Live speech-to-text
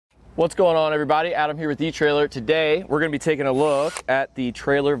What's going on, everybody? Adam here with eTrailer. Today we're going to be taking a look at the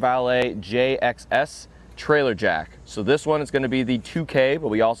Trailer Valet JXS Trailer Jack. So this one is going to be the 2K, but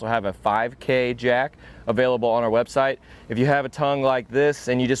we also have a 5K jack available on our website. If you have a tongue like this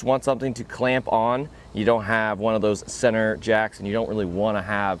and you just want something to clamp on, you don't have one of those center jacks and you don't really want to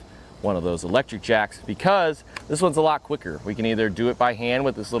have one of those electric jacks, because this one's a lot quicker. We can either do it by hand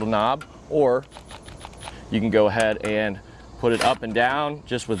with this little knob, or you can go ahead and put it up and down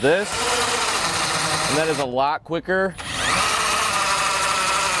just with this, and that is a lot quicker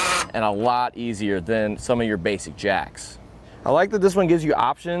and a lot easier than some of your basic jacks. I like that this one gives you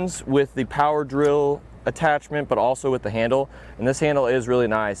options with the power drill attachment, but also with the handle, and this handle is really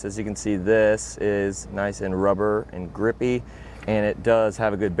nice. As you can see, this is nice and rubber and grippy, and it does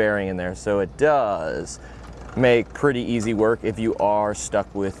have a good bearing in there, so it does make pretty easy work if you are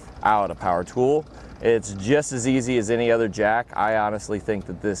stuck without a power tool. It's just as easy as any other jack. I honestly think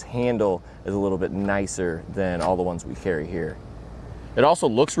that this handle is a little bit nicer than all the ones we carry here. It also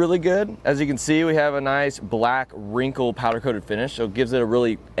looks really good. As you can see, we have a nice black wrinkle powder coated finish, so it gives it a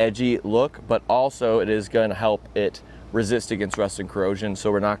really edgy look, but also it is going to help it resist against rust and corrosion, so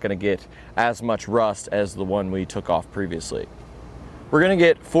we're not going to get as much rust as the one we took off previously. We're going to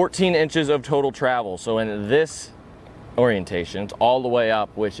get 14 inches of total travel, so in this orientation it's all the way up,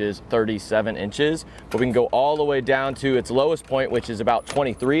 which is 37 inches, but we can go all the way down to its lowest point, which is about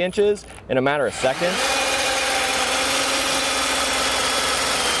 23 inches in a matter of seconds.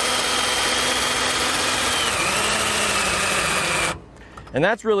 And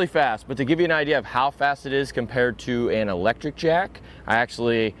that's really fast, but to give you an idea of how fast it is compared to an electric jack, I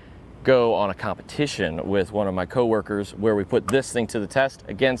actually go on a competition with one of my coworkers where we put this thing to the test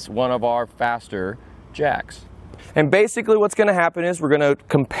against one of our faster jacks. And basically what's going to happen is we're going to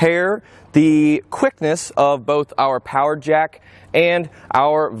compare the quickness of both our powered jack and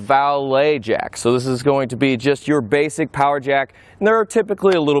our Valet jack. So this is going to be just your basic power jack, and they're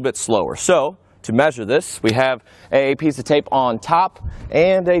typically a little bit slower. So to measure this, we have a piece of tape on top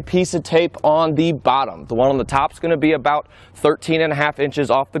and a piece of tape on the bottom. The one on the top is going to be about 13.5 inches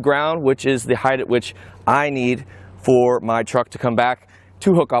off the ground, which is the height at which I need for my truck to come back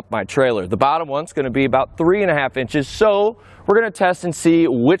to hook up my trailer. The bottom one's going to be about 3.5 inches. So we're going to test and see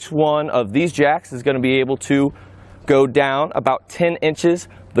which one of these jacks is going to be able to go down about 10 inches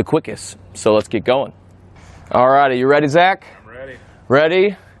the quickest. So let's get going. All right, are you ready, Zach? I'm ready.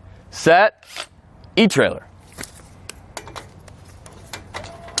 Ready, set, eTrailer.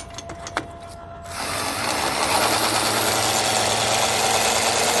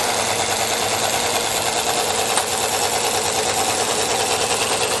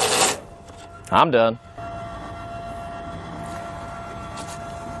 I'm done.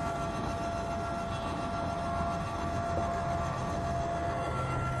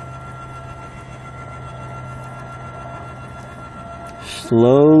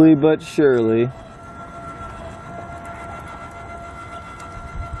 Slowly but surely.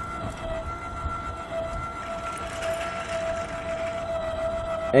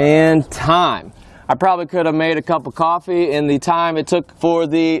 And time. I probably could have made a cup of coffee in the time it took for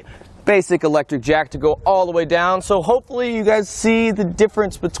the basic electric jack to go all the way down. So hopefully you guys see the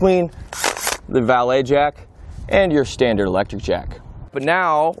difference between the Valet jack and your standard electric jack. But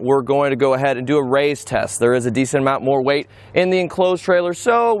now we're going to go ahead and do a raise test. There is a decent amount more weight in the enclosed trailer,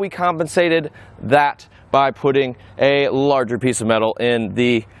 so we compensated that by putting a larger piece of metal in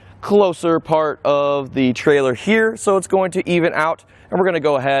the closer part of the trailer here, so it's going to even out, and we're going to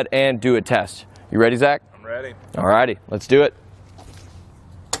go ahead and do a test. You ready, Zach? I'm ready. All righty, let's do it.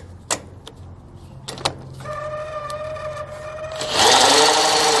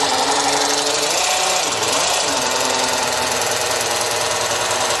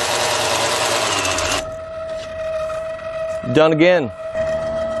 Done again.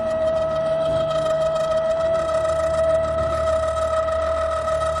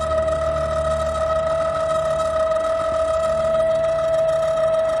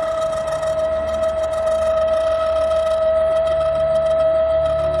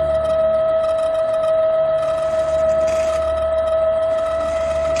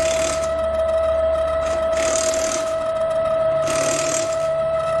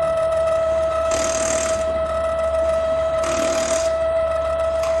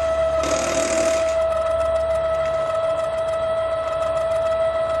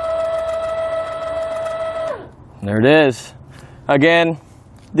 There it is. Again,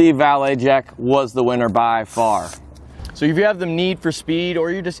 the Valet Jack was the winner by far. So if you have the need for speed,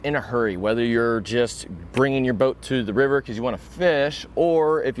 or you're just in a hurry, whether you're just bringing your boat to the river because you want to fish,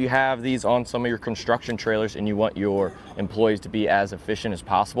 or if you have these on some of your construction trailers and you want your employees to be as efficient as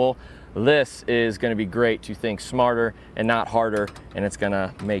possible, this is going to be great to think smarter and not harder, and it's going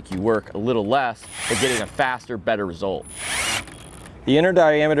to make you work a little less but getting a faster, better result. The inner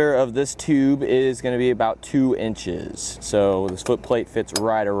diameter of this tube is going to be about 2 inches. So this foot plate fits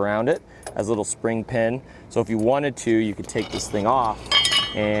right around it as a little spring pin. So if you wanted to, you could take this thing off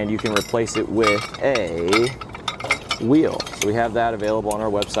and you can replace it with a wheel. So we have that available on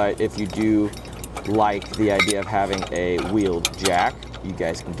our website. If you do like the idea of having a wheeled jack, you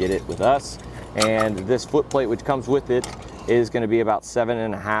guys can get it with us. And this foot plate, which comes with it, is going to be about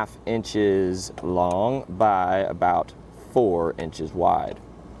 7.5 inches long by about 4 inches wide.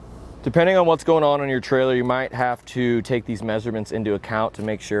 Depending on what's going on your trailer, you might have to take these measurements into account to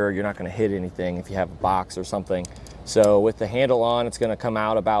make sure you're not going to hit anything if you have a box or something. So with the handle on, it's going to come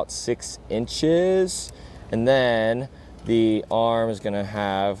out about 6 inches, and then the arm is going to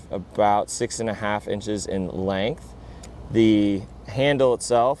have about 6.5 inches in length. The handle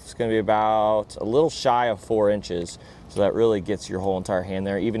itself is going to be about a little shy of 4 inches, so that really gets your whole entire hand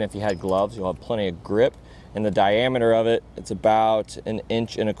there. Even if you had gloves, you'll have plenty of grip. And the diameter of it, it's about 1.25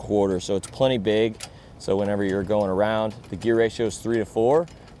 inches, so it's plenty big. So whenever you're going around, the gear ratio is 3 to 4,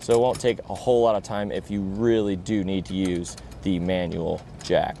 so it won't take a whole lot of time if you really do need to use the manual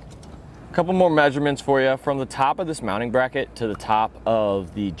jack. A couple more measurements for you. From the top of this mounting bracket to the top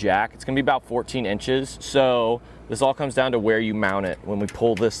of the jack, it's gonna be about 14 inches. So this all comes down to where you mount it. When we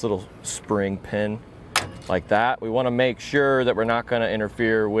pull this little spring pin like that, we wanna make sure that we're not gonna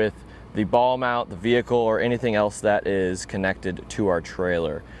interfere with the ball mount, the vehicle, or anything else that is connected to our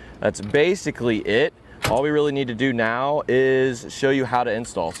trailer. That's basically it. All we really need to do now is show you how to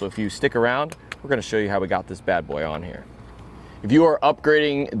install. So if you stick around, we're gonna show you how we got this bad boy on here. If you are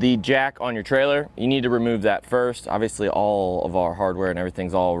upgrading the jack on your trailer, you need to remove that first. Obviously all of our hardware and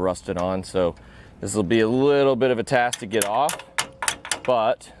everything's all rusted on, so this will be a little bit of a task to get off,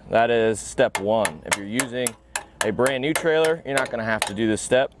 but that is step one. If you're using a brand new trailer, you're not gonna have to do this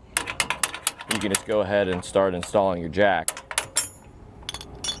step. You can just go ahead and start installing your jack.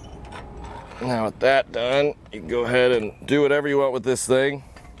 Now with that done, you can go ahead and do whatever you want with this thing.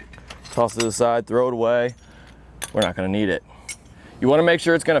 Toss it aside, throw it away. We're not gonna need it. You wanna make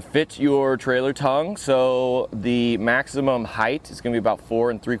sure it's gonna fit your trailer tongue. So the maximum height is gonna be about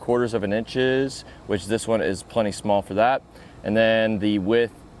 4 3/4 inches, which this one is plenty small for that. And then the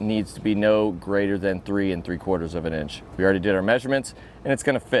width needs to be no greater than 3 3/4 inches. We already did our measurements and it's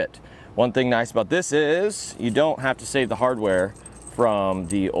gonna fit. One thing nice about this is you don't have to save the hardware from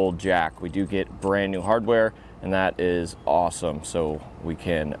the old jack. We do get brand new hardware, and that is awesome. So we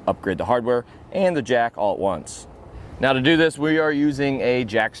can upgrade the hardware and the jack all at once. Now to do this, we are using a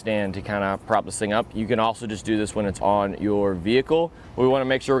jack stand to kind of prop this thing up. You can also just do this when it's on your vehicle. We want to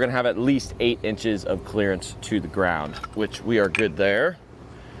make sure we're going to have at least 8 inches of clearance to the ground, which we are good there.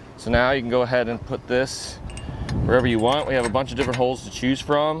 So now you can go ahead and put this wherever you want. We have a bunch of different holes to choose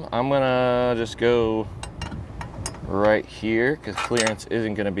from. I'm gonna just go right here because clearance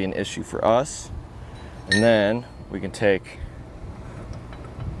isn't gonna be an issue for us. And then we can take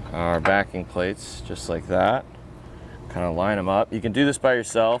our backing plates just like that, kind of line them up. You can do this by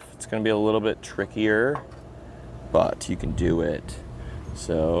yourself. It's gonna be a little bit trickier, but you can do it.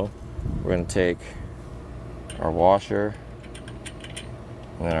 So we're gonna take our washer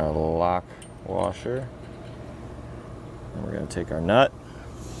and then our lock washer. And we're going to take our nut,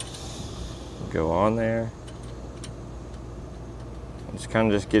 go on there, and just kind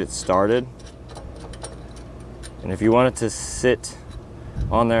of just get it started. And if you want it to sit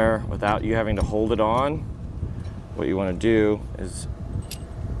on there without you having to hold it on, what you want to do is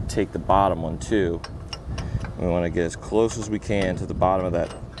take the bottom one too. We want to get as close as we can to the bottom of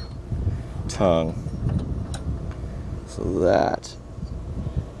that tongue. So that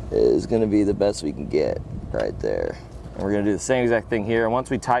is going to be the best we can get right there. And we're gonna do the same exact thing here. And once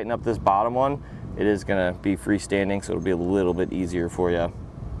we tighten up this bottom one, it is gonna be freestanding, so it'll be a little bit easier for you.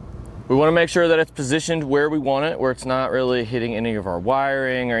 We wanna make sure that it's positioned where we want it, where it's not really hitting any of our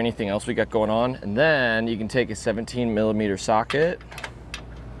wiring or anything else we got going on. And then you can take a 17mm socket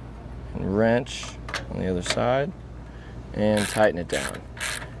and wrench on the other side and tighten it down.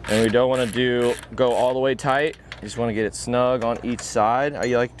 And we don't wanna go all the way tight. You just wanna get it snug on each side. I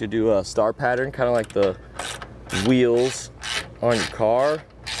like to do a star pattern, kind of like the wheels on your car,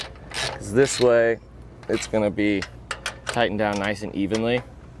 because this way it's going to be tightened down nice and evenly,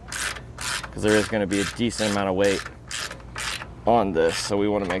 because there is going to be a decent amount of weight on this, so we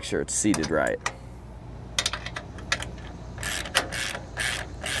want to make sure it's seated right.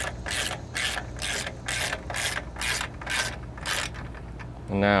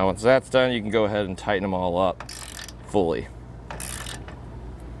 And now once that's done, you can go ahead and tighten them all up fully.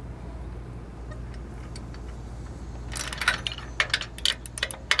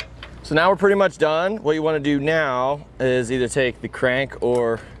 So now we're pretty much done. What you want to do now is either take the crank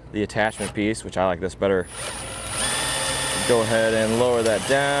or the attachment piece, which I like this better. Go ahead and lower that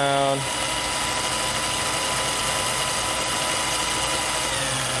down.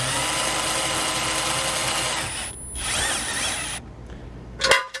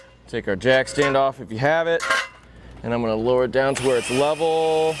 Take our jack stand off if you have it, and I'm going to lower it down to where it's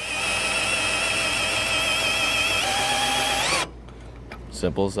level.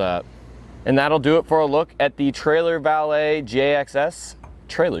 Simple as that. And that'll do it for a look at the Trailer Valet JXS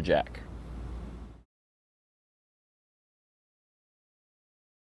Trailer Jack.